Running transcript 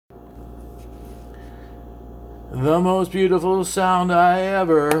the most beautiful sound I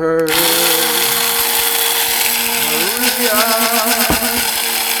ever heard. Maria,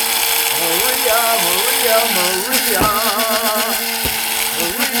 Maria, Maria, Maria,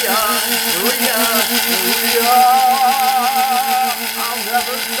 Maria, Maria, Maria. I'll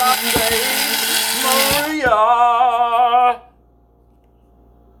never stop saying Maria.